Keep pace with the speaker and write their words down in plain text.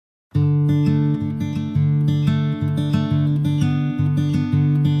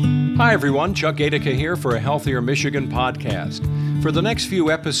Hi everyone, Chuck Adika here for a Healthier Michigan podcast. For the next few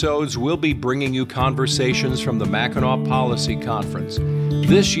episodes, we'll be bringing you conversations from the Mackinac Policy Conference.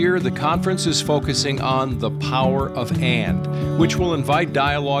 This year, the conference is focusing on the power of and, which will invite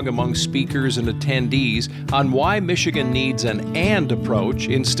dialogue among speakers and attendees on why Michigan needs an and approach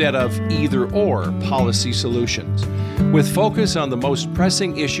instead of either-or policy solutions. With focus on the most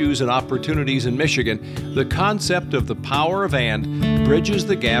pressing issues and opportunities in Michigan, the concept of the power of and bridges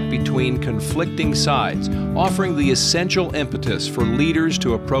the gap between conflicting sides, offering the essential impetus for leaders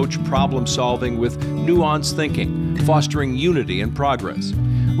to approach problem solving with nuanced thinking, fostering unity and progress.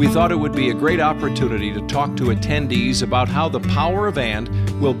 We thought it would be a great opportunity to talk to attendees about how the power of and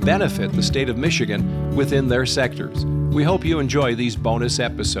will benefit the state of Michigan within their sectors. We hope you enjoy these bonus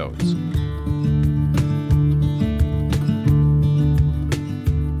episodes.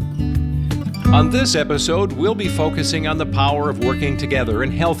 On this episode, we'll be focusing on the power of working together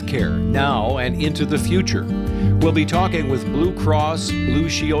in healthcare, now and into the future. We'll be talking with Blue Cross Blue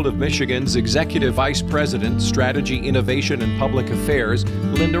Shield of Michigan's Executive Vice President, Strategy, Innovation, and Public Affairs,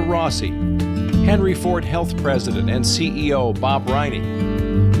 Linda Rossi, Henry Ford Health President and CEO, Bob Riney,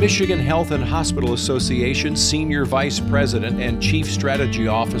 Michigan Health and Hospital Association Senior Vice President and Chief Strategy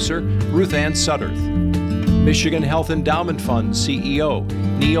Officer, Ruth Ann Sutterth, Michigan Health Endowment Fund CEO,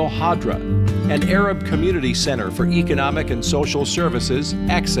 Neil Hadra, and Arab Community Center for Economic and Social Services,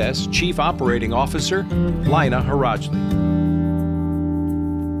 Access Chief Operating Officer, Lina Harajli.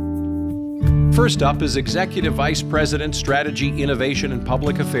 First up is Executive Vice President, Strategy, Innovation, and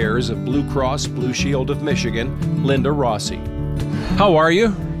Public Affairs of Blue Cross Blue Shield of Michigan, Linda Rossi. How are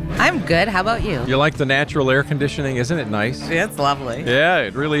you? I'm good. How about you? You like the natural air conditioning? Isn't it nice? It's lovely. Yeah,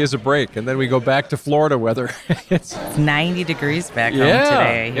 it really is a break. And then we go back to Florida weather. It's 90 degrees back home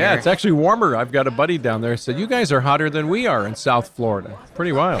today. Yeah, it's actually warmer. I've got a buddy down there who said, you guys are hotter than we are in South Florida.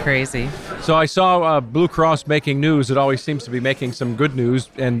 Pretty wild. Crazy. So I saw Blue Cross making news. It always seems to be making some good news.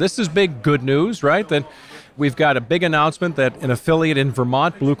 And this is big good news, right? That we've got a big announcement that an affiliate in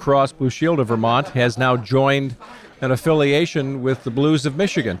Vermont, Blue Cross Blue Shield of Vermont, has now joined an affiliation with the Blues of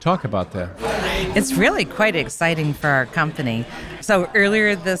Michigan. Talk about that. It's really quite exciting for our company. So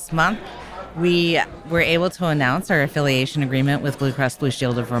earlier this month, we were able to announce our affiliation agreement with Blue Cross Blue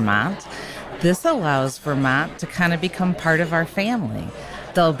Shield of Vermont. This allows Vermont to kind of become part of our family.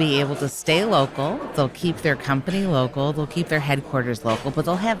 They'll be able to stay local, they'll keep their company local, they'll keep their headquarters local, but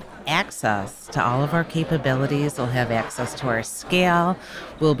they'll have access to all of our capabilities, they'll have access to our scale,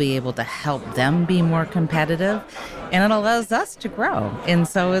 we'll be able to help them be more competitive, and it allows us to grow. And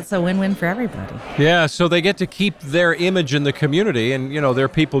so it's a win-win for everybody. Yeah, so they get to keep their image in the community, and, they're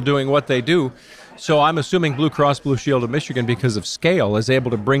people doing what they do. So I'm assuming Blue Cross Blue Shield of Michigan, because of scale, is able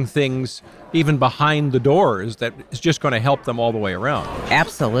to bring things even behind the doors that is just going to help them all the way around.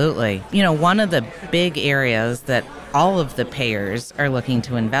 Absolutely. One of the big areas that all of the payers are looking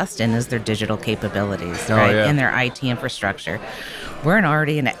to invest in is their digital capabilities, right? Yeah. And their IT infrastructure. We're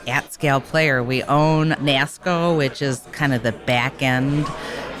already an at-scale player. We own NASCO, which is kind of the back-end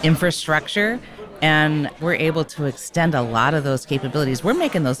infrastructure. And we're able to extend a lot of those capabilities. We're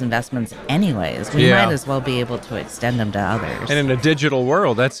making those investments anyways. We might as well be able to extend them to others. And in a digital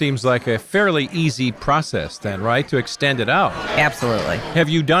world, that seems like a fairly easy process then, right, to extend it out? Absolutely. Have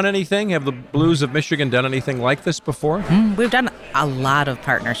you done anything? Have the Blues of Michigan done anything like this before? We've done a lot of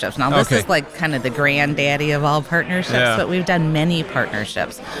partnerships. Now, this is like kind of the granddaddy of all partnerships, but we've done many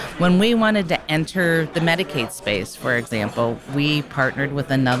partnerships. When we wanted to enter the Medicaid space, for example, we partnered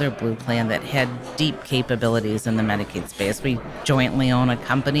with another Blue plan that had deep capabilities in the Medicaid space. We jointly own a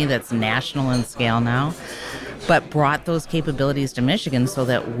company that's national in scale now, but brought those capabilities to Michigan so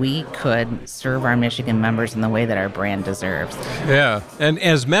that we could serve our Michigan members in the way that our brand deserves. Yeah, and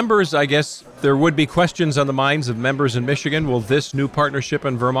as members, I guess there would be questions on the minds of members in Michigan. Will this new partnership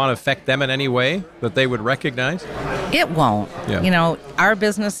in Vermont affect them in any way that they would recognize? It won't. Yeah. Our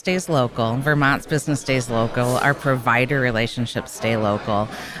business stays local. Vermont's business stays local. Our provider relationships stay local.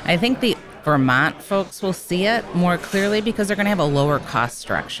 I think the Vermont folks will see it more clearly because they're going to have a lower cost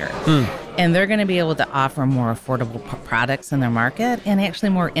structure. And they're going to be able to offer more affordable products in their market and actually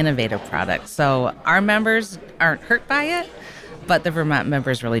more innovative products. So our members aren't hurt by it, but the Vermont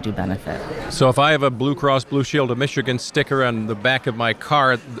members really do benefit. So if I have a Blue Cross Blue Shield of Michigan sticker on the back of my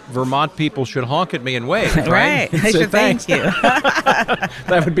car, Vermont people should honk at me and wave, right? They should thank you.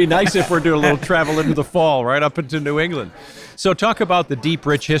 That would be nice if we're doing a little travel into the fall, right up into New England. So talk about the deep,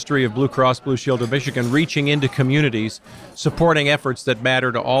 rich history of Blue Cross Blue Shield of Michigan reaching into communities, supporting efforts that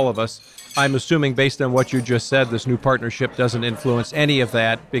matter to all of us. I'm assuming, based on what you just said, this new partnership doesn't influence any of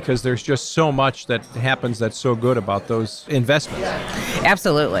that because there's just so much that happens that's so good about those investments.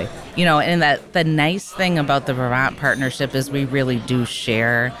 Absolutely. And the nice thing about the Vermont partnership is we really do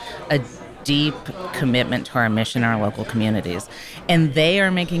share a deep commitment to our mission, our local communities. And they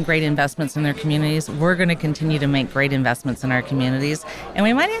are making great investments in their communities. We're going to continue to make great investments in our communities. And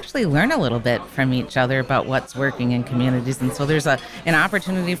we might actually learn a little bit from each other about what's working in communities. And so there's an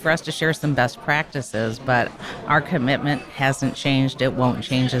opportunity for us to share some best practices, but our commitment hasn't changed. It won't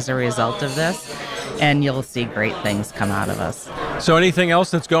change as a result of this. And you'll see great things come out of us. So anything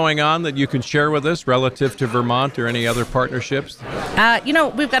else that's going on that you can share with us relative to Vermont or any other partnerships?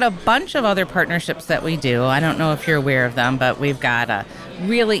 We've got a bunch of other partnerships that we do. I don't know if you're aware of them, but we've got a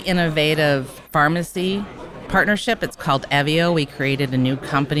really innovative pharmacy partnership. It's called Evio. We created a new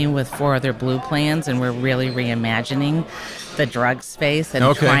company with 4 other Blue plans, and we're really reimagining the drug space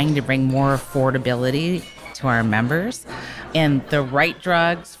and trying to bring more affordability to our members and the right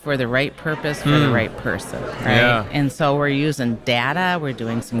drugs for the right purpose for the right person, right? Yeah. And so we're using data. We're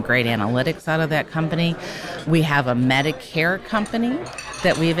doing some great analytics out of that company. We have a Medicare company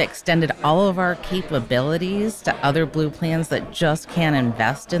that we've extended all of our capabilities to other Blue plans that just can't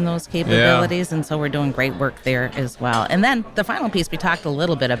invest in those capabilities. And so we're doing great work there as well. And then the final piece we talked a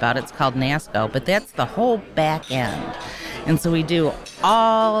little bit about, it's called NASCO, but that's the whole back end. And so we do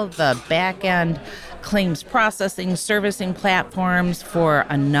all the back end claims processing, servicing platforms for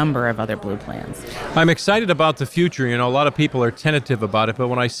a number of other Blue plans. I'm excited about the future. A lot of people are tentative about it, but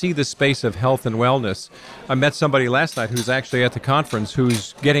when I see the space of health and wellness, I met somebody last night who's actually at the conference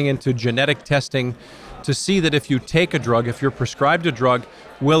who's getting into genetic testing to see that if you take a drug, if you're prescribed a drug,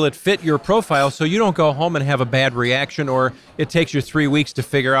 will it fit your profile so you don't go home and have a bad reaction, or it takes you 3 weeks to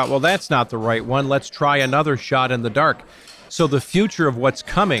figure out, well, that's not the right one. Let's try another shot in the dark. So the future of what's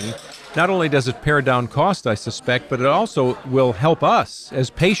coming, not only does it pare down cost, I suspect, but it also will help us as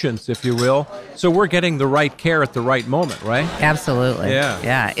patients, if you will. So we're getting the right care at the right moment, right? Absolutely.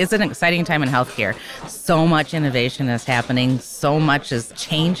 Yeah. It's an exciting time in healthcare. So much innovation is happening. So much is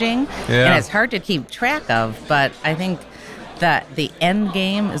changing. Yeah. And it's hard to keep track of, but I think that the end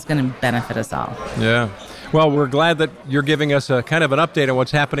game is going to benefit us all. Yeah. Well, we're glad that you're giving us a kind of an update on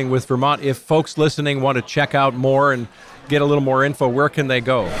what's happening with Vermont. If folks listening want to check out more and get a little more info, where can they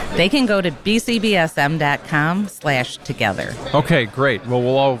go? They can go to bcbsm.com/together. Okay, great. Well,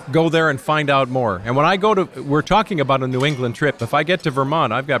 we'll all go there and find out more. And when I go to, we're talking about a New England trip. If I get to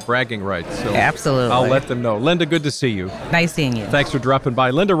Vermont, I've got bragging rights. So absolutely. I'll let them know. Linda, good to see you. Nice seeing you. Thanks for dropping by.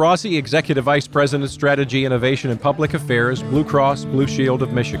 Linda Rossi, Executive Vice President, Strategy, Innovation, and Public Affairs, Blue Cross Blue Shield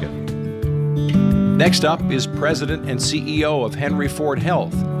of Michigan. Next up is President and CEO of Henry Ford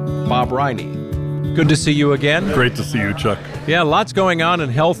Health, Bob Riney. Good to see you again. Great to see you, Chuck. Yeah, lots going on in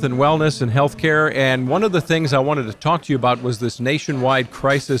health and wellness and healthcare. And one of the things I wanted to talk to you about was this nationwide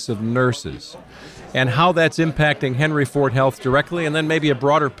crisis of nurses and how that's impacting Henry Ford Health directly, and then maybe a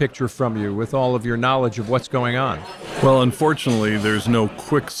broader picture from you with all of your knowledge of what's going on. Well, unfortunately, there's no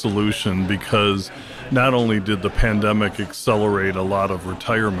quick solution because not only did the pandemic accelerate a lot of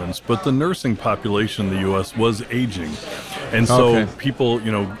retirements, but the nursing population in the U.S. was aging. And so people,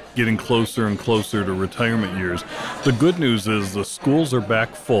 getting closer and closer to retirement years. The good news is the schools are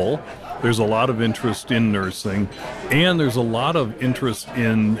back full. There's a lot of interest in nursing, and there's a lot of interest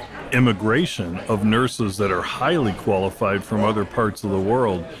in immigration of nurses that are highly qualified from other parts of the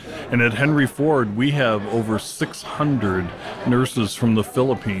world. And at Henry Ford, we have over 600 nurses from the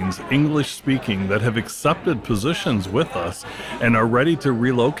Philippines, English speaking, that have accepted positions with us and are ready to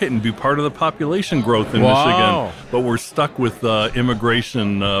relocate and be part of the population growth in Michigan. But we're stuck with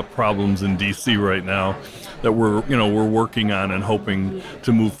immigration problems in D.C. right now that we're working on and hoping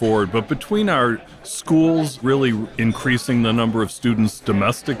to move forward. But between our schools really increasing the number of students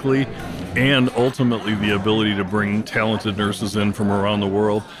domestically and ultimately the ability to bring talented nurses in from around the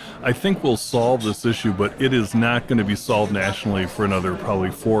world, I think we'll solve this issue, but it is not going to be solved nationally for another probably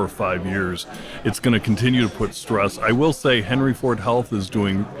 4 or 5 years. It's going to continue to put stress. I will say Henry Ford Health is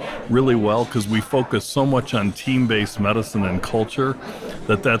doing really well because we focus so much on team-based medicine and culture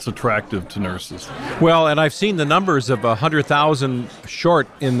that's attractive to nurses. Well, and I've seen the numbers of 100,000 short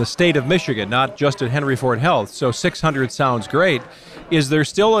in the state of Michigan, not just at Henry Ford Health, so 600 sounds great. Is there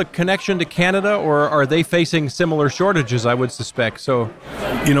still a connection to Canada, or are they facing similar shortages, I would suspect? So,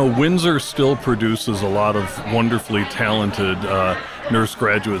 Windsor still produces a lot of wonderfully talented nurse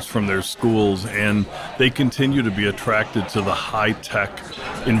graduates from their schools, and they continue to be attracted to the high-tech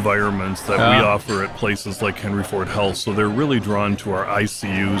environments that we offer at places like Henry Ford Health. So they're really drawn to our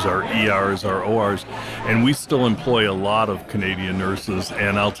ICUs, our ERs, our ORs, and we still employ a lot of Canadian nurses.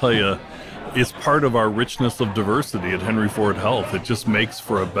 And I'll tell you, it's part of our richness of diversity at Henry Ford Health. It just makes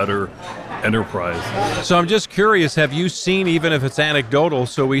for a better enterprise. So I'm just curious, have you seen, even if it's anecdotal,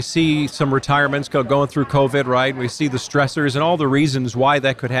 so we see some retirements going through COVID, right? We see the stressors and all the reasons why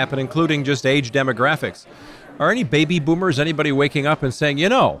that could happen, including just age demographics. Are any baby boomers, anybody waking up and saying,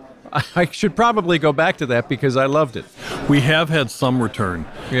 I should probably go back to that because I loved it? We have had some return,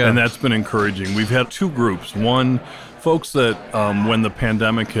 and that's been encouraging. We've had two groups. One, folks that, when the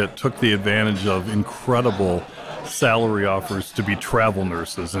pandemic hit, took the advantage of incredible salary offers to be travel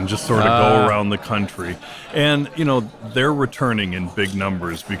nurses and just sort of go around the country. And, they're returning in big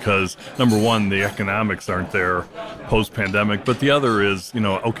numbers because, number one, the economics aren't there post-pandemic, but the other is,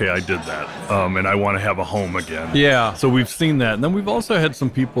 okay, I did that, and I want to have a home again. Yeah. So we've seen that. And then we've also had some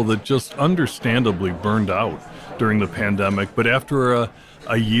people that just understandably burned out during the pandemic, but after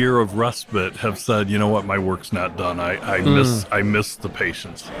a year of respite have said, you know what, my work's not done. I miss the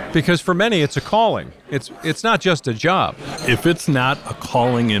patients. Because for many, it's a calling. It's not just a job. If it's not a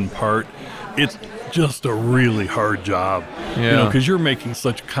calling in part, it's just a really hard job. Because you're making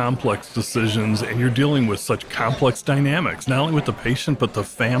such complex decisions and you're dealing with such complex dynamics, not only with the patient, but the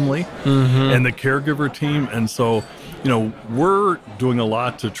family and the caregiver team. And so, we're doing a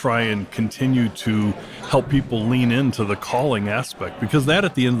lot to try and continue to help people lean into the calling aspect, because that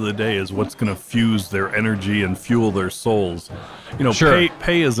at the end of the day is what's going to fuse their energy and fuel their souls. Sure.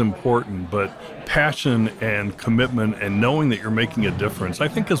 Pay is important, but passion and commitment and knowing that you're making a difference, I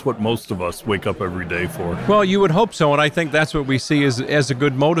think, is what most of us wake up every day for. Well, you would hope so, and I think that's what we see as a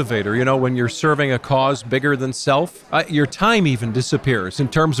good motivator. When you're serving a cause bigger than self, your time even disappears in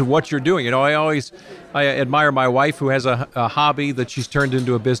terms of what you're doing. I admire my wife, who has a hobby that she's turned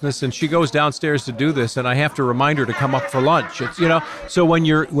into a business, and she goes downstairs to do this, and I have to remind her to come up for lunch. So when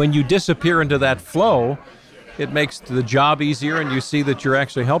you disappear into that flow, it makes the job easier, and you see that you're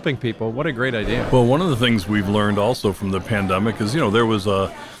actually helping people. What a great idea. Well, one of the things we've learned also from the pandemic is, there was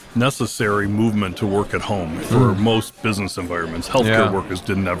a necessary movement to work at home for most business environments. Healthcare workers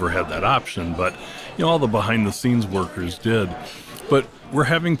didn't ever have that option, but, all the behind-the-scenes workers did. But we're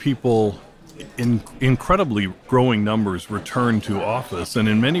having people in incredibly growing numbers return to office, and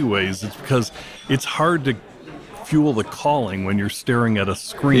in many ways it's because it's hard to fuel the calling when you're staring at a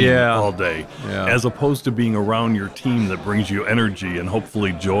screen all day, as opposed to being around your team that brings you energy and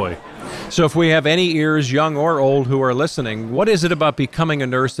hopefully joy. So if we have any ears, young or old, who are listening, what is it about becoming a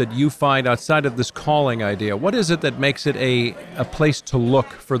nurse that you find outside of this calling idea? What is it that makes it a place to look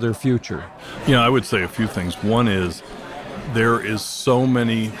for their future? I would say a few things. One is there is so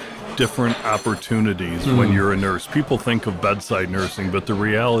many different opportunities when you're a nurse. People think of bedside nursing, but the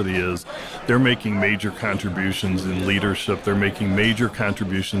reality is they're making major contributions in leadership. They're making major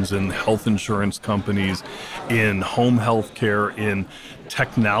contributions in health insurance companies, in home health care, in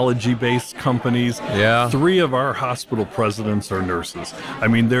technology-based companies. 3 of our hospital presidents are nurses.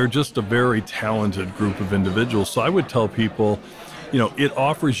 They're just a very talented group of individuals. So I would tell people, it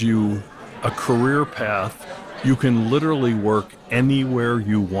offers you a career path. You can literally work anywhere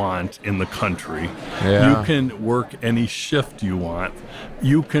you want in the country. You can work any shift you want.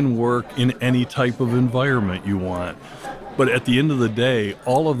 You can work in any type of environment you want. But at the end of the day,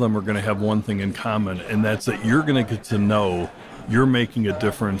 all of them are going to have one thing in common, and that's that you're going to get to know you're making a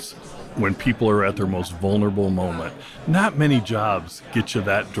difference when people are at their most vulnerable moment. Not many jobs get you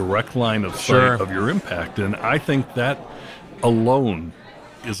that direct line of sight of your impact, and I think that alone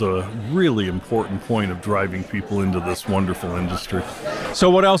is a really important point of driving people into this wonderful industry. So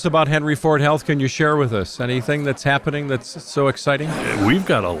what else about Henry Ford Health can you share with us? Anything that's happening that's so exciting? We've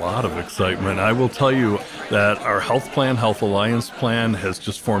got a lot of excitement. I will tell you that our health plan, Health Alliance Plan, has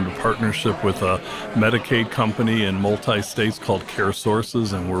just formed a partnership with a Medicaid company in multi-states called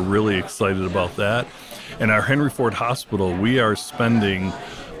CareSources, and we're really excited about that. And our Henry Ford Hospital, we are spending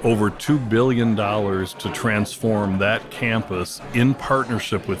over $2 billion to transform that campus in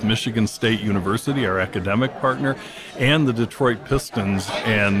partnership with Michigan State University, our academic partner, and the Detroit Pistons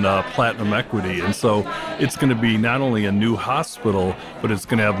and Platinum Equity. And so it's going to be not only a new hospital, but it's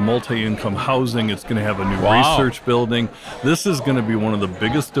going to have multi-income housing. It's going to have a new research building. This is going to be one of the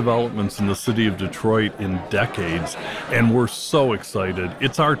biggest developments in the city of Detroit in decades, and we're so excited.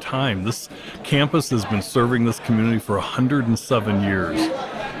 It's our time. This campus has been serving this community for 107 years.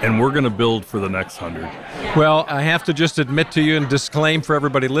 And we're going to build for the next 100. Well, I have to just admit to you and disclaim for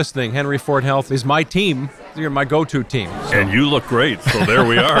everybody listening, Henry Ford Health is my team. you're my go-to team. So. And you look great, so there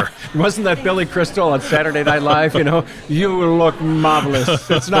we are. Wasn't that Billy Crystal on Saturday Night Live? You look marvelous.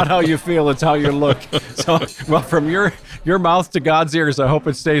 It's not how you feel, it's how you look. So, well, from your mouth to God's ears, I hope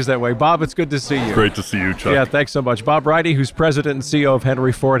it stays that way. Bob, it's good to see you. Great to see you, Chuck. Yeah, thanks so much. Bob Ridey, who's president and CEO of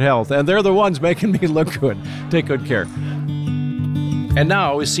Henry Ford Health. And they're the ones making me look good. Take good care. And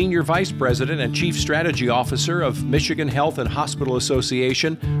now is Senior Vice President and Chief Strategy Officer of Michigan Health and Hospital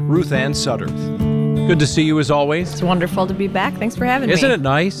Association, Ruth Ann Sutterth. Good to see you as always. It's wonderful to be back. Thanks for having me. Isn't it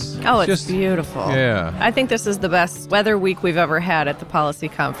nice? Oh, it's beautiful. Yeah. I think this is the best weather week we've ever had at the policy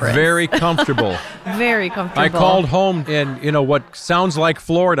conference. Very comfortable. Very comfortable. I called home in what sounds like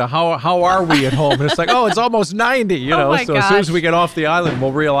Florida. How are we at home? And it's like, it's almost 90, Oh my so gosh. as soon as we get off the island,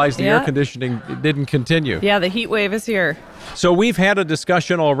 we'll realize the air conditioning didn't continue. Yeah, the heat wave is here. So we've had a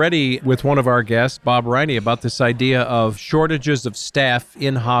discussion already with one of our guests, Bob Riney, about this idea of shortages of staff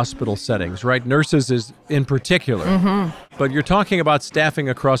in hospital settings, right? Nurses is in particular. Mm-hmm. But you're talking about staffing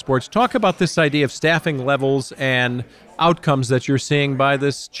across boards. Talk about this idea of staffing levels and outcomes that you're seeing by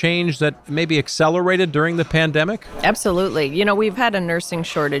this change that maybe accelerated during the pandemic? Absolutely. We've had a nursing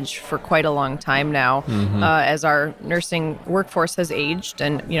shortage for quite a long time now, as our nursing workforce has aged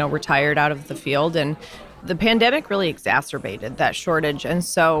and, retired out of the field. And the pandemic really exacerbated that shortage. And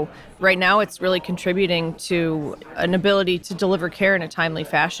so right now it's really contributing to an ability to deliver care in a timely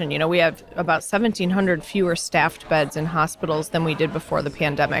fashion. We have about 1,700 fewer staffed beds in hospitals than we did before the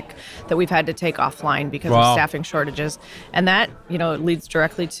pandemic that we've had to take offline because of staffing shortages. And that, it leads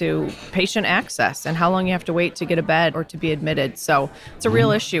directly to patient access and how long you have to wait to get a bed or to be admitted. So it's a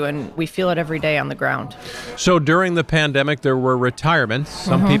real issue, and we feel it every day on the ground. So during the pandemic, there were retirements.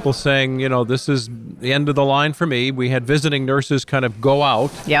 Some people saying, this is the end of the line for me. We had visiting nurses kind of go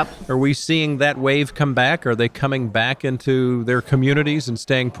out. Yep. Are we seeing that wave come back? Are they coming back into their communities and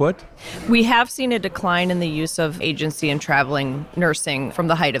staying put? We have seen a decline in the use of agency and traveling nursing from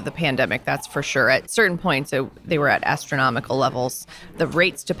the height of the pandemic, that's for sure. At certain points, they were at astronomical levels. The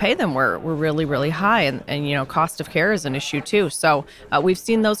rates to pay them were really, really high, and cost of care is an issue too. So we've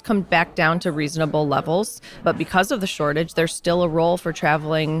seen those come back down to reasonable levels, but because of the shortage, there's still a role for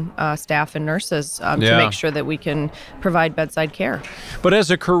traveling staff and nurses to make sure that we can provide bedside care. But as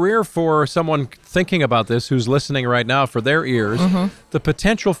a career for someone thinking about this who's listening right now for their ears, the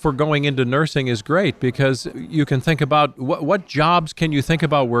potential for going into nursing is great because you can think about what jobs can you think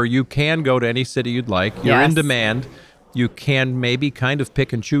about where you can go to any city you'd like. You're in demand. You can maybe kind of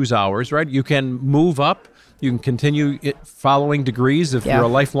pick and choose hours, right? You can move up. You can continue following degrees if you're a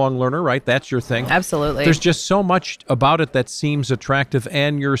lifelong learner, right? That's your thing. Absolutely. There's just so much about it that seems attractive,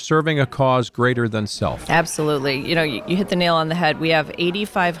 and you're serving a cause greater than self. Absolutely. You hit the nail on the head. We have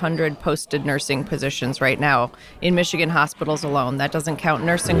 8,500 posted nursing positions right now in Michigan hospitals alone. That doesn't count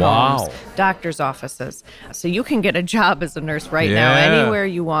nursing homes, doctor's offices. So you can get a job as a nurse right now anywhere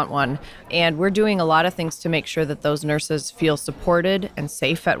you want one. And we're doing a lot of things to make sure that those nurses feel supported and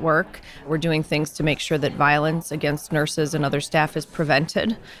safe at work. We're doing things to make sure that violence against nurses and other staff is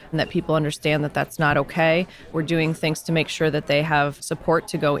prevented and that people understand that that's not okay. We're doing things to make sure that they have support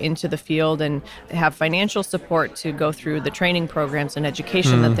to go into the field and have financial support to go through the training programs and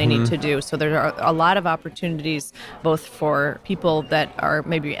education that they need to do. So there are a lot of opportunities both for people that are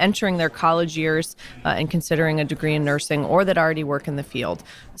maybe entering their college years and considering a degree in nursing or that already work in the field.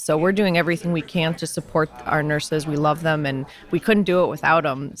 So we're doing everything we can to support our nurses. We love them, and we couldn't do it without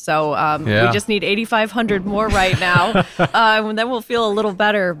them. So we just need 8,500 more right now, and then we'll feel a little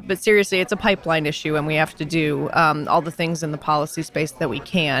better. But seriously, it's a pipeline issue, and we have to do all the things in the policy space that we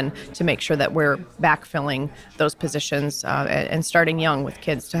can to make sure that we're backfilling those positions and starting young with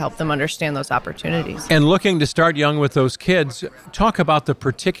kids to help them understand those opportunities. And looking to start young with those kids, talk about the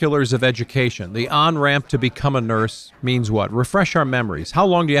particulars of education. The on-ramp to become a nurse means what? Refresh our memories. How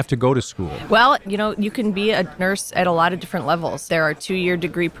long do you have to go to school? Well, you can be a nurse at a lot of different levels. There are 2-year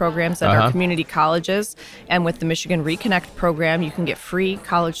degree programs at our community colleges, and with the Michigan Reconnect program, you can get free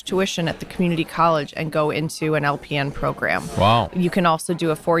college tuition at the community college and go into an LPN program. Wow. You can also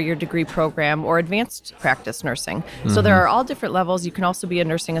do a 4-year degree program or advanced practice nursing. So there are all different levels. You can also be a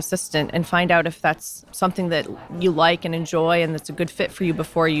nursing assistant and find out if that's something that you like and enjoy and that's a good fit for you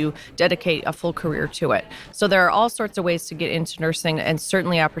before you dedicate a full career to it. So there are all sorts of ways to get into nursing and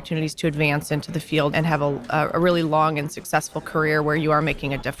certainly opportunities to advance into the field and have a really long and successful career where you are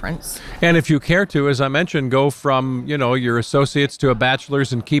making a difference. And if you care to, as I mentioned, mentioned, go from, your associates to a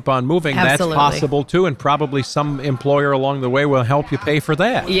bachelor's and keep on moving. Absolutely. That's possible too, and probably some employer along the way will help you pay for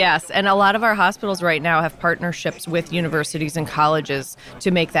that. Yes, and a lot of our hospitals right now have partnerships with universities and colleges to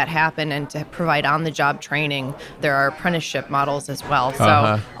make that happen and to provide on-the-job training. There are apprenticeship models as well.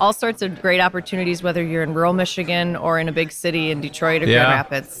 So all sorts of great opportunities, whether you're in rural Michigan or in a big city in Detroit or Grand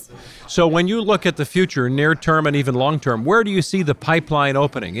Rapids. So when you look at the future, near term and even long term, where do you see the pipeline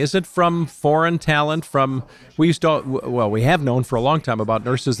opening? Is it from foreign talent? We have known for a long time about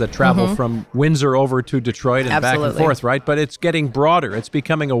nurses that travel from Windsor over to Detroit and back and forth, right? But it's getting broader. It's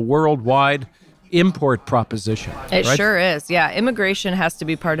becoming a worldwide import proposition. It right? sure is. Yeah, immigration has to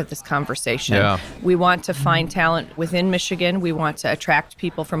be part of this conversation. Yeah. We want to find talent within Michigan. We want to attract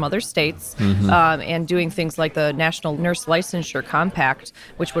people from other states, and doing things like the National Nurse Licensure Compact,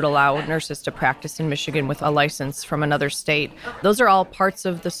 which would allow nurses to practice in Michigan with a license from another state. Those are all parts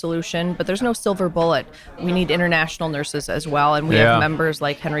of the solution, but there's no silver bullet. We need international nurses as well, and we have members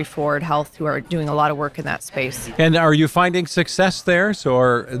like Henry Ford Health who are doing a lot of work in that space. And are you finding success there?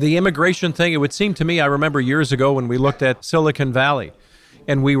 So the immigration thing, it would seem to me, I remember years ago when we looked at Silicon Valley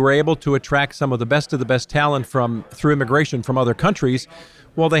and we were able to attract some of the best talent through immigration from other countries.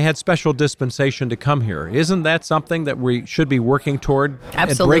 Well, they had special dispensation to come here. Isn't that something that we should be working toward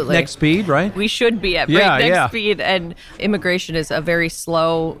at breakneck speed, right? We should be at breakneck speed, and immigration is a very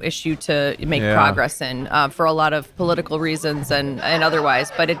slow issue to make progress in for a lot of political reasons and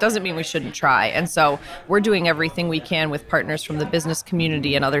otherwise, but it doesn't mean we shouldn't try. And so we're doing everything we can with partners from the business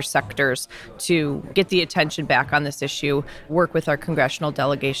community and other sectors to get the attention back on this issue, work with our congressional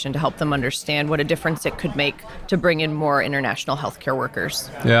delegation to help them understand what a difference it could make to bring in more international healthcare workers.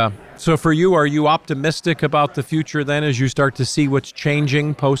 Yeah. So for you, are you optimistic about the future then as you start to see what's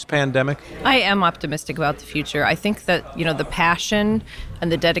changing post-pandemic? I am optimistic about the future. I think that, the passion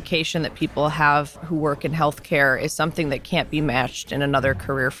and the dedication that people have who work in healthcare is something that can't be matched in another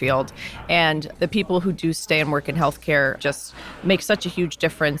career field. And the people who do stay and work in healthcare just make such a huge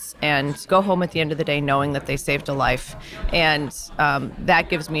difference and go home at the end of the day knowing that they saved a life. And that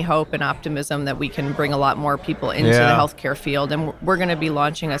gives me hope and optimism that we can bring a lot more people into the healthcare field. And we're going to be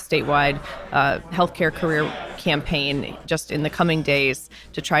launching a statewide healthcare career campaign just in the coming days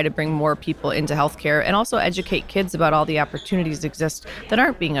to try to bring more people into healthcare and also educate kids about all the opportunities exist that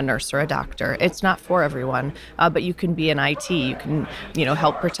aren't being a nurse or a doctor. It's not for everyone, but you can be in IT. You can,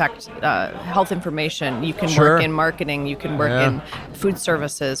 help protect health information. You can work in marketing. You can work in food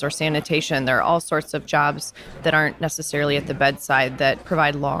services or sanitation. There are all sorts of jobs that aren't necessarily at the bedside that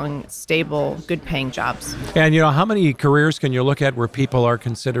provide long, stable, good-paying jobs. And, how many careers can you look at where people are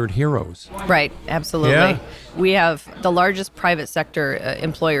considered heroes? Right, absolutely. Yeah. We have the largest private sector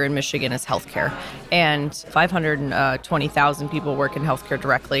employer in Michigan is healthcare, and 520,000 people work in healthcare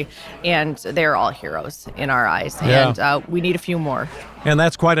directly, and they're all heroes in our eyes, and we need a few more. And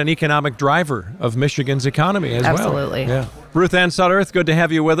that's quite an economic driver of Michigan's economy as well. Absolutely. Yeah. Ruth Ann Sutterth, good to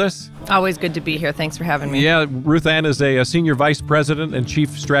have you with us. Always good to be here. Thanks for having me. Yeah, Ruth Ann is a Senior Vice President and Chief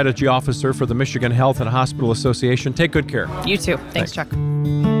Strategy Officer for the Michigan Health and Hospital Association. Take good care. You too. Thanks, Chuck.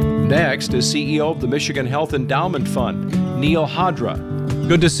 Next is CEO of the Michigan Health Endowment Fund, Neil Hadra.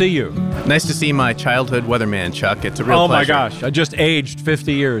 Good to see you. Nice to see my childhood weatherman, Chuck. It's a real pleasure. Oh my gosh, I just aged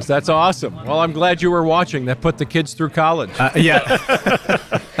 50 years. That's awesome. Well, I'm glad you were watching. That put the kids through college. Yeah.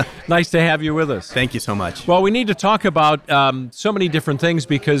 Nice to have you with us. Thank you so much. Well, we need to talk about so many different things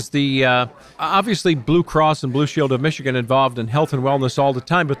because the obviously Blue Cross and Blue Shield of Michigan involved in health and wellness all the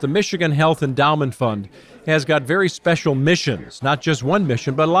time, but the Michigan Health Endowment Fund has got very special missions, not just one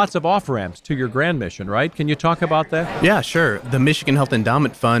mission, but lots of off-ramps to your grand mission, right? Can you talk about that? Yeah, sure. The Michigan Health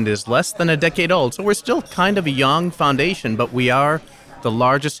Endowment Fund is less than a decade old, so we're still kind of a young foundation, but we are the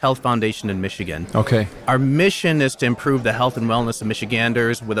largest health foundation in Michigan. Okay. Our mission is to improve the health and wellness of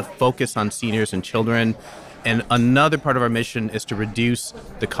Michiganders with a focus on seniors and children. And another part of our mission is to reduce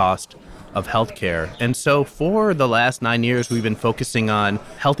the cost of healthcare. And so for the last 9 years, we've been focusing on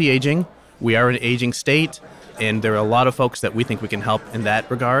healthy aging. We are an aging state, and there are a lot of folks that we think we can help in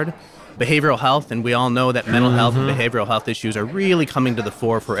that regard. Behavioral health, and we all know that mental health and behavioral health issues are really coming to the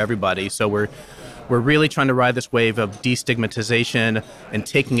fore for everybody. So we're really trying to ride this wave of destigmatization and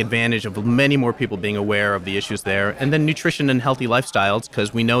taking advantage of many more people being aware of the issues there. And then nutrition and healthy lifestyles,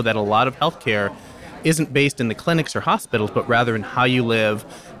 because we know that a lot of healthcare isn't based in the clinics or hospitals, but rather in how you live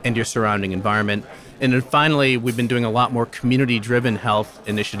and your surrounding environment. And then finally, we've been doing a lot more community-driven health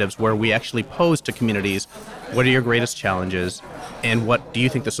initiatives where we actually pose to communities, what are your greatest challenges and what do you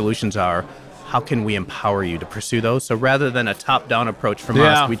think the solutions are? how can we empower you to pursue those? So rather than a top-down approach from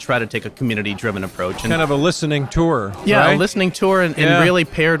us, we try to take a community-driven approach. And kind of a listening tour. Yeah, right? A listening tour and really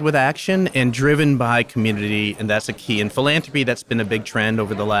paired with action and driven by community, and that's a key. In philanthropy, that's been a big trend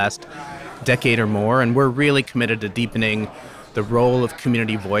over the last decade or more, and we're really committed to deepening the role of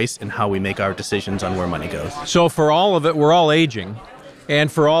community voice in how we make our decisions on where money goes. So for all of it, we're all aging. And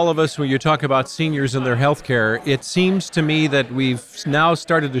for all of us, when you talk about seniors and their health care, it seems to me that we've now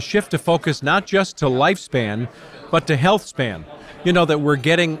started to shift to focus not just to lifespan, but to health span. You know, that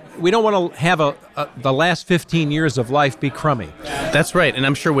we don't want to have the last 15 years of life be crummy. That's right. And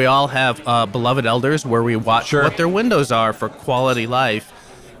I'm sure we all have beloved elders where we watch what their windows are for quality life.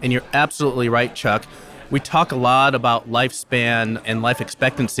 And you're absolutely right, Chuck. We talk a lot about lifespan and life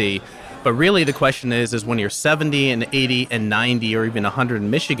expectancy. But really the question is when you're 70 and 80 and 90 or even 100 in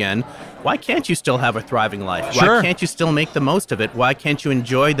Michigan, why can't you still have a thriving life? Sure. Why can't you still make the most of it? Why can't you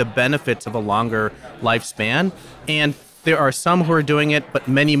enjoy the benefits of a longer lifespan? And there are some who are doing it, but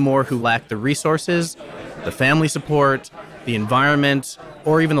many more who lack the resources, the family support, the environment,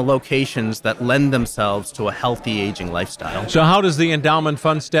 or even the locations that lend themselves to a healthy aging lifestyle. So how does the endowment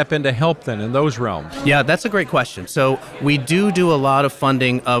fund step in to help then in those realms? Yeah, that's a great question. So we do a lot of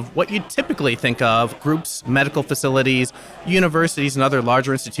funding of what you typically think of, groups, medical facilities, universities, and other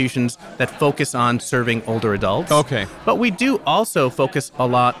larger institutions that focus on serving older adults. Okay. But we do also focus a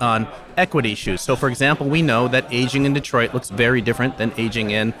lot on equity issues. So for example, we know that aging in Detroit looks very different than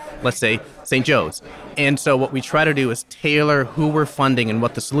aging in, let's say, St. Joe's. And so what we try to do is tailor who we're funding and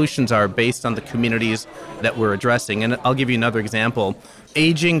what the solutions are based on the communities that we're addressing. And I'll give you another example.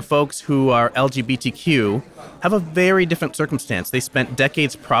 Aging folks who are LGBTQ have a very different circumstance. They spent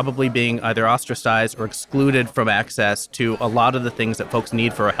decades probably being either ostracized or excluded from access to a lot of the things that folks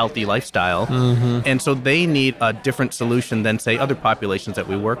need for a healthy lifestyle. Mm-hmm. And so they need a different solution than, say, other populations that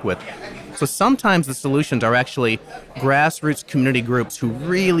we work with. So sometimes the solutions are actually grassroots community groups who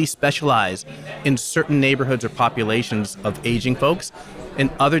really specialize in certain neighborhoods or populations of aging folks. And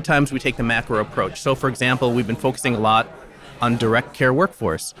other times we take the macro approach. So for example, we've been focusing a lot on direct care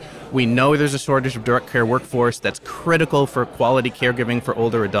workforce. We know there's a shortage of direct care workforce that's critical for quality caregiving for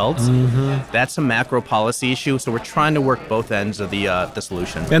older adults. Mm-hmm. That's a macro policy issue, so we're trying to work both ends of the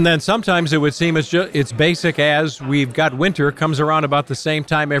solution. And then sometimes it would seem it's basic as we've got winter comes around about the same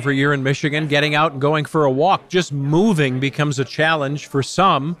time every year in Michigan. Getting out and going for a walk, just moving becomes a challenge for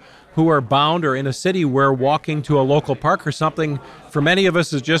some who are bound or in a city where walking to a local park or something, for many of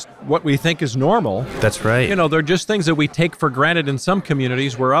us, is just what we think is normal. That's right. You know, they're just things that we take for granted in some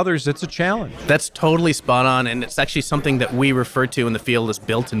communities, where others, it's a challenge. That's totally spot on, and it's actually something that we refer to in the field as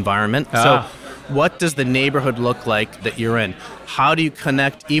built environment. So what does the neighborhood look like that you're in? How do you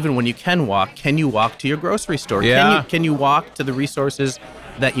connect even when you can walk? Can you walk to your grocery store? Yeah. Can you walk to the resources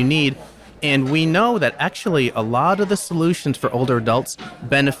that you need? And we know that actually a lot of the solutions for older adults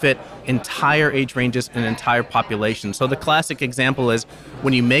benefit entire age ranges and entire populations. So the classic example is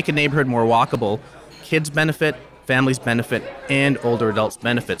when you make a neighborhood more walkable, kids benefit, families benefit, and older adults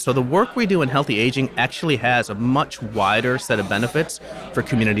benefit. So the work we do in healthy aging actually has a much wider set of benefits for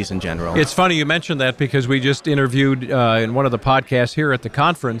communities in general. It's funny you mentioned that because we just interviewed in one of the podcasts here at the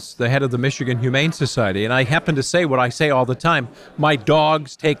conference the head of the Michigan Humane Society, and I happen to say what I say all the time: my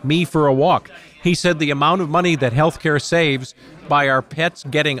dogs take me for a walk. He said the amount of money that healthcare saves by our pets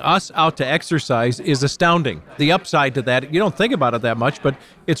getting us out to exercise is astounding. The upside to that, you don't think about it that much, but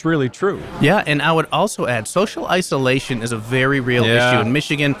it's really true. Yeah, and I would also add social isolation is a very real issue in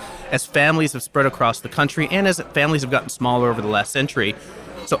Michigan as families have spread across the country and as families have gotten smaller over the last century.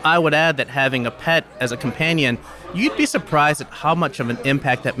 So I would add that having a pet as a companion, you'd be surprised at how much of an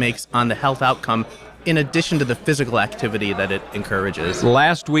impact that makes on the health outcome in addition to the physical activity that it encourages.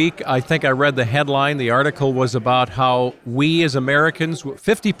 Last week, I think I read the headline. The article was about how we as Americans,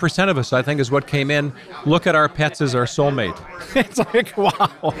 50% of us, I think is what came in, look at our pets as our soulmate. It's like,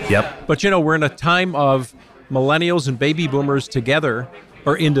 wow. Yep. But, you know, we're in a time of millennials and baby boomers together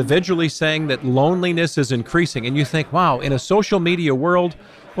or individually saying that loneliness is increasing. And you think, wow, in a social media world,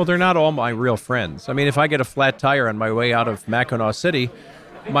 well, they're not all my real friends. I mean, if I get a flat tire on my way out of Mackinac City,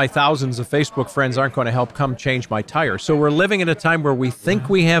 my thousands of Facebook friends aren't going to help come change my tire. So we're living in a time where we think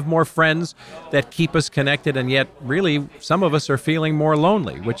we have more friends that keep us connected, and yet really some of us are feeling more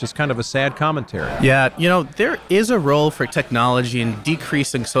lonely, which is kind of a sad commentary. Yeah, you know, there is a role for technology in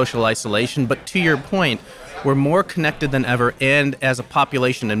decreasing social isolation, but to your point, we're more connected than ever, and as a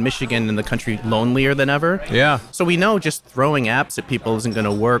population in Michigan and the country, lonelier than ever. Yeah. So we know just throwing apps at people isn't going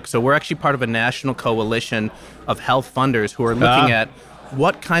to work. So we're actually part of a national coalition of health funders who are looking at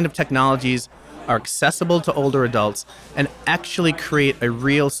what kind of technologies are accessible to older adults, and actually create a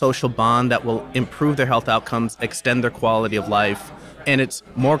real social bond that will improve their health outcomes, extend their quality of life. And it's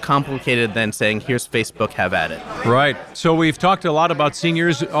more complicated than saying, here's Facebook, have at it. Right. So we've talked a lot about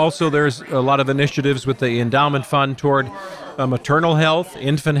seniors. Also, there's a lot of initiatives with the endowment fund toward maternal health,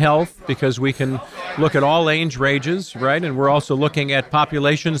 infant health, because we can look at all age ranges, right? And we're also looking at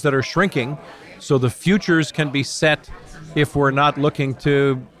populations that are shrinking. So the futures can be set if we're not looking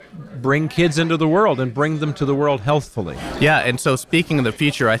to bring kids into the world and bring them to the world healthfully. Yeah, and so speaking of the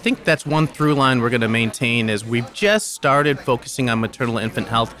future, I think that's one through line we're going to maintain is we've just started focusing on maternal infant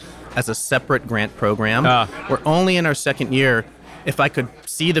health as a separate grant program. We're only in our second year. If I could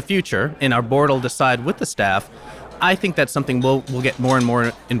see the future, and our board will decide with the staff, I think that's something we'll get more and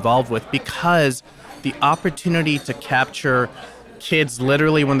more involved with, because the opportunity to capture kids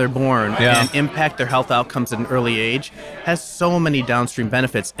literally when they're born and impact their health outcomes at an early age has so many downstream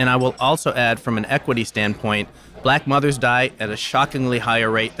benefits. And I will also add, from an equity standpoint, Black mothers die at a shockingly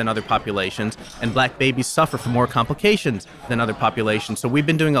higher rate than other populations, and Black babies suffer from more complications than other populations. So we've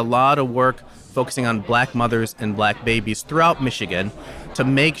been doing a lot of work focusing on Black mothers and Black babies throughout Michigan to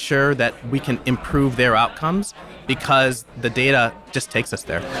make sure that we can improve their outcomes, because the data just takes us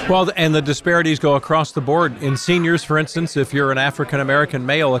there. Well, and the disparities go across the board. In seniors, for instance, if you're an African-American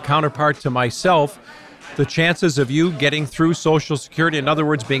male, a counterpart to myself, the chances of you getting through Social Security, in other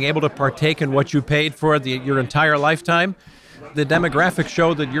words, being able to partake in what you paid for your entire lifetime, the demographics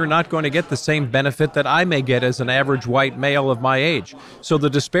show that you're not going to get the same benefit that I may get as an average white male of my age. So the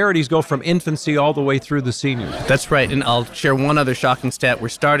disparities go from infancy all the way through the seniors. That's right, and I'll share one other shocking stat. We're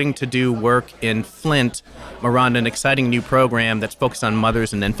starting to do work in Flint around an exciting new program that's focused on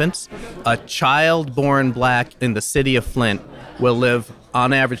mothers and infants. A child born Black in the city of Flint will live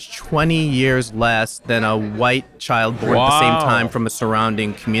on average 20 years less than a white child born at the same time from a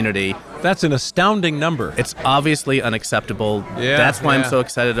surrounding community. That's an astounding number. It's obviously unacceptable. That's why I'm so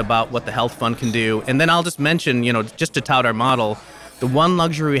excited about what the Health Fund can do. And then I'll just mention, just to tout our model, the one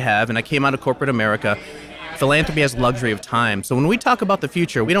luxury we have, and I came out of corporate America, philanthropy has luxury of time. So when we talk about the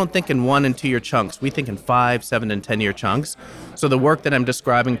future, we don't think in 1 and 2 year chunks. We think in 5, 7, and 10 year chunks. So the work that I'm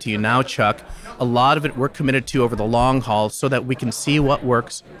describing to you now, Chuck, a lot of it we're committed to over the long haul so that we can see what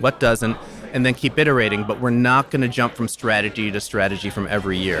works, what doesn't, and then keep iterating. But we're not going to jump from strategy to strategy from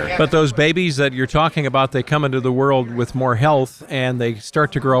every year. But those babies that you're talking about, they come into the world with more health and they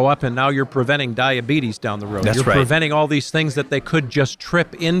start to grow up, and now you're preventing diabetes down the road. You're preventing all these things that they could just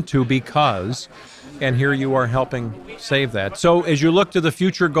trip into because... And here you are helping save that. So as you look to the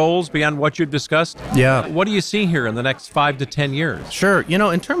future goals beyond what you've discussed, what do you see here in the next 5 to 10 years? Sure.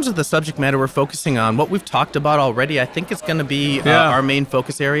 In terms of the subject matter we're focusing on, what we've talked about already, I think it's going to be our main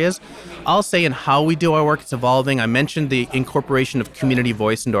focus areas. I'll say in how we do our work, it's evolving. I mentioned the incorporation of community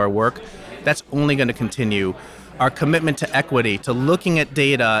voice into our work. That's only going to continue. Our commitment to equity, to looking at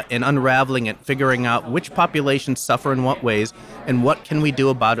data and unraveling it, figuring out which populations suffer in what ways, and what can we do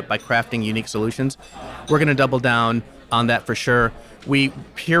about it by crafting unique solutions. We're going to double down on that for sure. We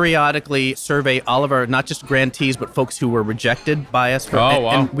periodically survey all of our, not just grantees, but folks who were rejected by us.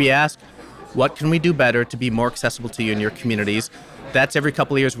 And we ask, what can we do better to be more accessible to you in your communities? That's every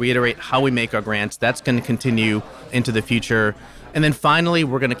couple of years we iterate how we make our grants. That's going to continue into the future. And then finally,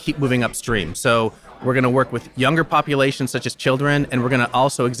 we're going to keep moving upstream. So we're going to work with younger populations such as children, and we're going to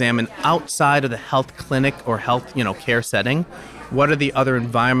also examine outside of the health clinic or health, care setting, what are the other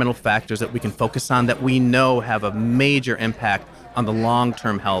environmental factors that we can focus on that we know have a major impact on the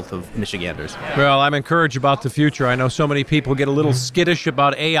long-term health of Michiganders. Well, I'm encouraged about the future. I know so many people get a little skittish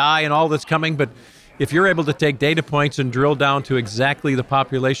about AI and all that's coming, but if you're able to take data points and drill down to exactly the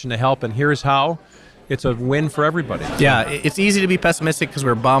population to help, and here's how, it's a win for everybody. Yeah, it's easy to be pessimistic because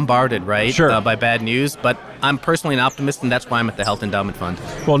we're bombarded, right, by bad news. But I'm personally an optimist, and that's why I'm at the Health Endowment Fund.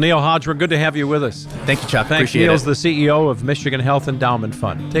 Well, Neil Hodgman, good to have you with us. Thank you, Chuck. Thanks. Appreciate Neil's it. the CEO of Michigan Health Endowment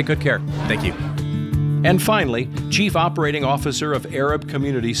Fund. Take good care. Thank you. And finally, Chief Operating Officer of Arab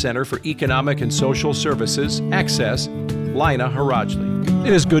Community Center for Economic and Social Services, Access, Lina Harajli.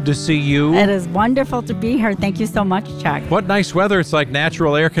 It is good to see you. It is wonderful to be here. Thank you so much, Chuck. What nice weather. It's like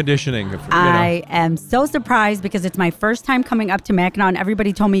natural air conditioning. I am so surprised because it's my first time coming up to Mackinac, and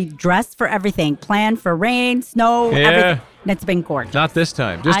everybody told me dress for everything. Plan for rain, snow, everything. It's been gorgeous. Not this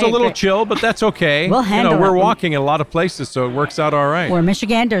time. Just I a little agree. chill, but that's okay. We'll handle We're it. walking in a lot of places, so it works out all right. We're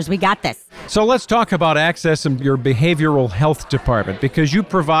Michiganders. We got this. So let's talk about Access and your behavioral health department, because you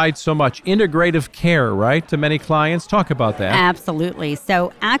provide so much integrative care, right, to many clients. Talk about that. Absolutely.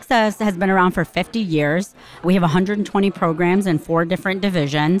 So Access has been around for 50 years. We have 120 programs in 4 different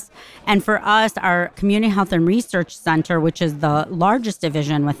divisions. And for us, our Community Health and Research Center, which is the largest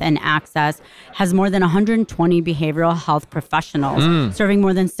division within Access, has more than 120 behavioral health professionals serving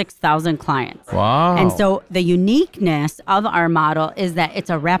more than 6,000 clients. Wow. And so the uniqueness of our model is that it's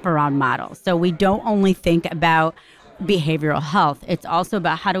a wraparound model. So we don't only think about behavioral health. It's also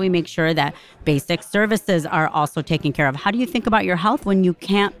about how do we make sure that basic services are also taken care of. How do you think about your health when you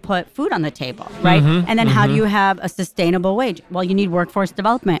can't put food on the table, right? And then how do you have a sustainable wage? Well, you need workforce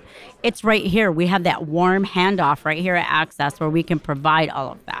development. It's right here. We have that warm handoff right here at Access where we can provide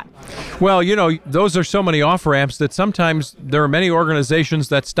all of that. Well, those are so many off-ramps that sometimes there are many organizations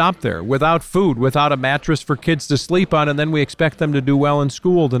that stop there without food, without a mattress for kids to sleep on, and then we expect them to do well in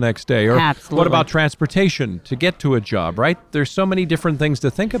school the next day. Or Absolutely. What about transportation to get to a job, right? There's so many different things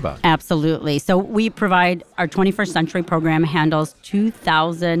to think about. Absolutely. So we provide our 21st Century program handles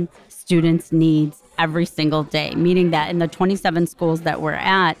 2,000 students' needs every single day, meaning that in the 27 schools that we're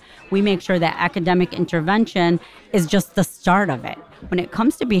at, we make sure that academic intervention is just the start of it. When it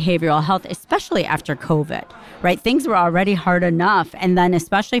comes to behavioral health, especially after COVID, right? Things were already hard enough. And then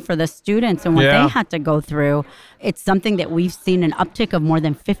especially for the students and what they had to go through, it's something that we've seen an uptick of more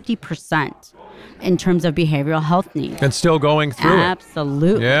than 50% in terms of behavioral health needs. And still going through it.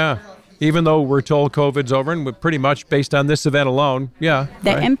 Absolutely. Yeah. Even though we're told COVID's over, and pretty much based on this event alone, The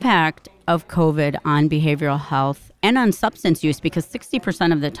right. impact of COVID on behavioral health and on substance use, because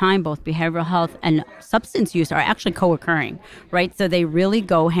 60% of the time, both behavioral health and substance use are actually co-occurring, right? So they really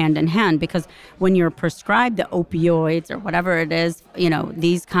go hand in hand, because when you're prescribed the opioids or whatever it is,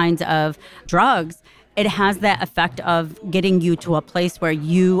 these kinds of drugs, it has that effect of getting you to a place where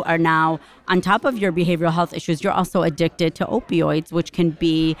you are now, on top of your behavioral health issues, you're also addicted to opioids, which can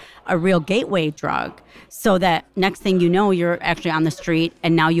be a real gateway drug. So that next thing you know, you're actually on the street,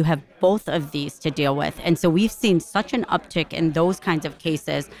 and now you have both of these to deal with. And so we've seen such an uptick in those kinds of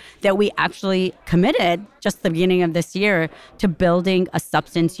cases that we actually committed just the beginning of this year to building a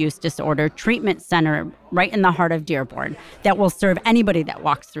substance use disorder treatment center right in the heart of Dearborn that will serve anybody that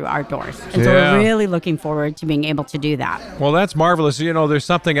walks through our doors. And so we're really looking forward to being able to do that. Well, that's marvelous. There's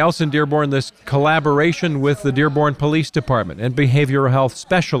something else in Dearborn, this collaboration with the Dearborn Police Department and behavioral health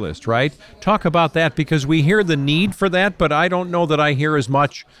specialists, right? Talk about that, because we hear the need for that, but I don't know that I hear as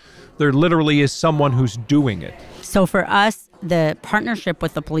much. There literally is someone who's doing it. So for us, the partnership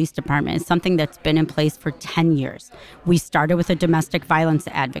with the police department is something that's been in place for 10 years. We started with a domestic violence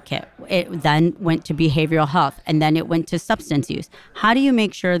advocate. It then went to behavioral health, and then it went to substance use. How do you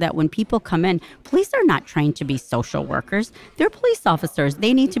make sure that when people come in, police are not trained to be social workers. They're police officers.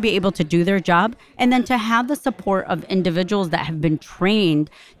 They need to be able to do their job, and then to have the support of individuals that have been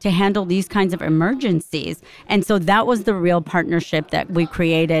trained to handle these kinds of emergencies. And so that was the real partnership that we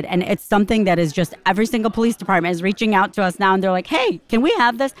created. And it's something that is just every single police department is reaching out to us now, and they're like, hey, can we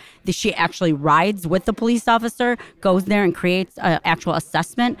have this? She actually rides with the police officer, goes there and creates an actual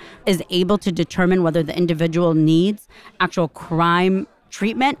assessment, is able to determine whether the individual needs actual crime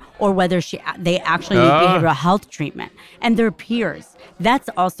treatment or whether they actually need behavioral health treatment. And their peers. That's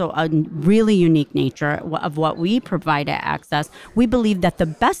also a really unique nature of what we provide at Access. We believe that the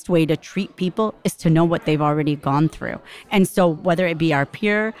best way to treat people is to know what they've already gone through. And so whether it be our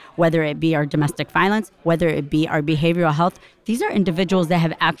peer, whether it be our domestic violence, whether it be our behavioral health, these are individuals that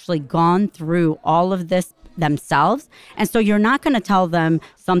have actually gone through all of this themselves. And so you're not going to tell them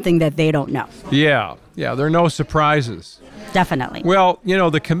something that they don't know. Yeah, there are no surprises. Definitely. Well,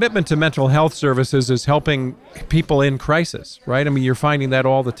 the commitment to mental health services is helping people in crisis, right? I mean, you're finding that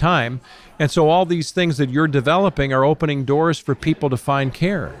all the time. And so all these things that you're developing are opening doors for people to find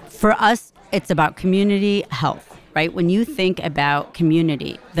care. For us, it's about community health, right? When you think about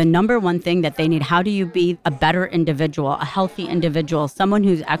community, the number one thing that they need, how do you be a better individual, a healthy individual, someone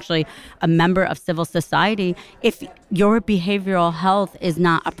who's actually a member of civil society, if your behavioral health is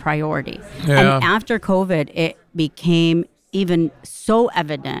not a priority? Yeah. And after COVID, it became even so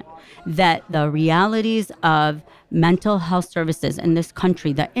evident that the realities of mental health services in this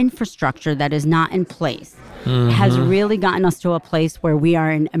country, the infrastructure that is not in place, has really gotten us to a place where we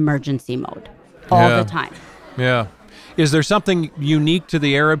are in emergency mode all the time. Yeah. Is there something unique to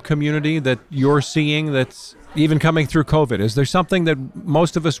the Arab community that you're seeing that's even coming through COVID? Is there something that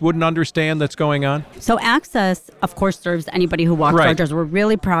most of us wouldn't understand that's going on? So Access, of course, serves anybody who walks our doors. We're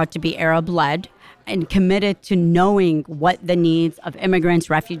really proud to be Arab-led. and committed to knowing what the needs of immigrants,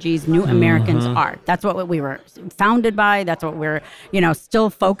 refugees, new Americans are. That's what we were founded by. That's what we're, still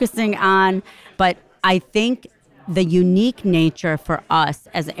focusing on. But I think the unique nature for us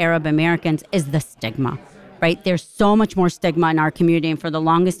as Arab Americans is the stigma. Right? There's so much more stigma in our community. And for the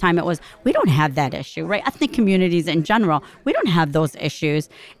longest time, it was, we don't have that issue, right? Ethnic communities in general, we don't have those issues.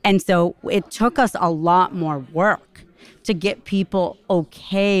 And so it took us a lot more work to get people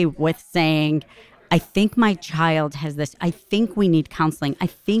okay with saying, I think my child has this. I think we need counseling. I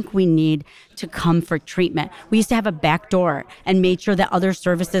think we need to come for treatment. We used to have a back door and made sure that other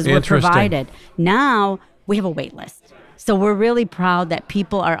services were provided. Now we have a wait list. So we're really proud that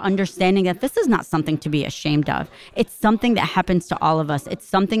people are understanding that this is not something to be ashamed of. It's something that happens to all of us. It's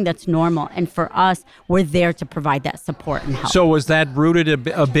something that's normal. And for us, we're there to provide that support and help. So was that rooted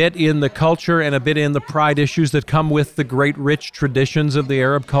a bit in the culture and a bit in the pride issues that come with the great rich traditions of the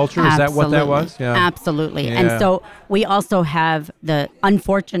Arab culture? Is that what that was? Yeah. Absolutely. Yeah. And so we also have the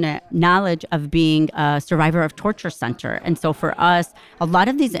unfortunate knowledge of being a survivor of torture center. And so for us, a lot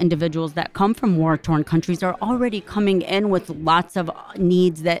of these individuals that come from war-torn countries are already coming in with lots of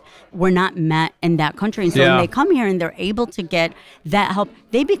needs that were not met in that country. And so when they come here and they're able to get that help,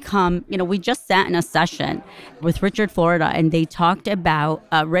 they become, we just sat in a session with Richard Florida and they talked about,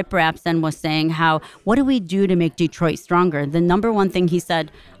 Rip Rapson was saying what do we do to make Detroit stronger? The number one thing he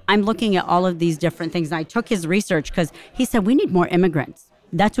said, I'm looking at all of these different things. And I took his research because he said, we need more immigrants.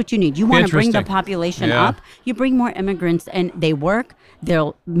 That's what you need. You want to bring the population up. You bring more immigrants and they work.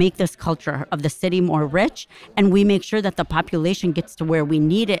 They'll make this culture of the city more rich. And we make sure that the population gets to where we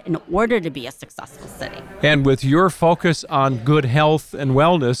need it in order to be a successful city. And with your focus on good health and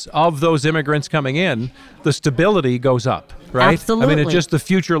wellness of those immigrants coming in, the stability goes up, right? Absolutely. I mean, the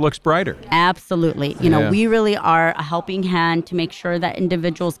future looks brighter. Absolutely. We really are a helping hand to make sure that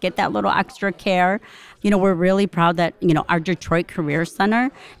individuals get that little extra care. We're really proud that, our Detroit Career Center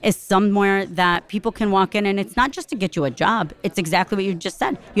is somewhere that people can walk in and it's not just to get you a job. It's exactly what you just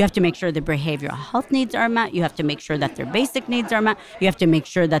said. You have to make sure their behavioral health needs are met. You have to make sure that their basic needs are met. You have to make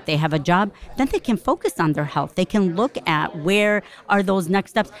sure that they have a job. Then they can focus on their health. They can look at where are those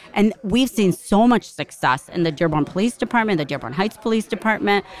next steps. And we've seen so much success in the Dearborn Police Department, the Dearborn Heights Police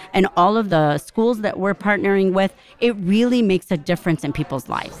Department, and all of the schools that we're partnering with. It really makes a difference in people's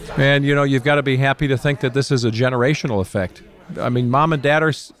lives. And, you've got to be happy to think that this is a generational effect. I mean, mom and dad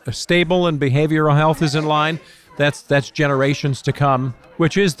are stable and behavioral health is in line. That's generations to come,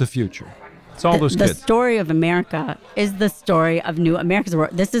 which is the future. It's all those kids. The story of America is the story of new Americans.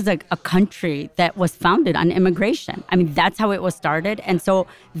 This is a country that was founded on immigration. I mean, that's how it was started. And so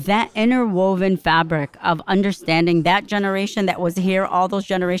that interwoven fabric of understanding that generation that was here, all those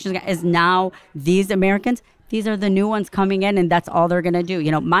generations, is now these Americans. These are the new ones coming in, and that's all they're going to do.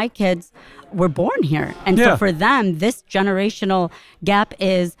 My kids were born here. And so for them, this generational gap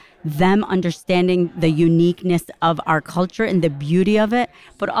is them understanding the uniqueness of our culture and the beauty of it,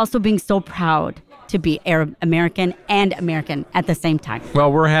 but also being so proud to be Arab American and American at the same time. Well,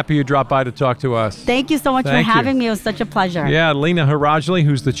 we're happy you dropped by to talk to us. Thank you so much for having me. It was such a pleasure. Yeah, Lena Harajli,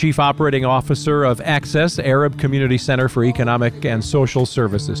 who's the Chief Operating Officer of Access Arab Community Center for Economic and Social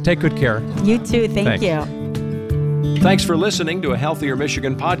Services. Take good care. You too. Thank you. Thanks for listening to a Healthier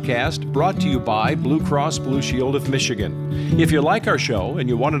Michigan podcast brought to you by Blue Cross Blue Shield of Michigan. If you like our show and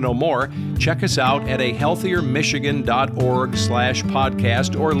you want to know more, check us out at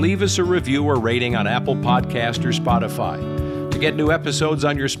ahealthiermichigan.org/podcast or leave us a review or rating on Apple Podcast or Spotify. To get new episodes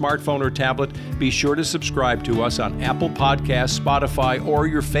on your smartphone or tablet, be sure to subscribe to us on Apple Podcasts, Spotify, or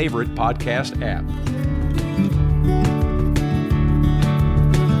your favorite podcast app.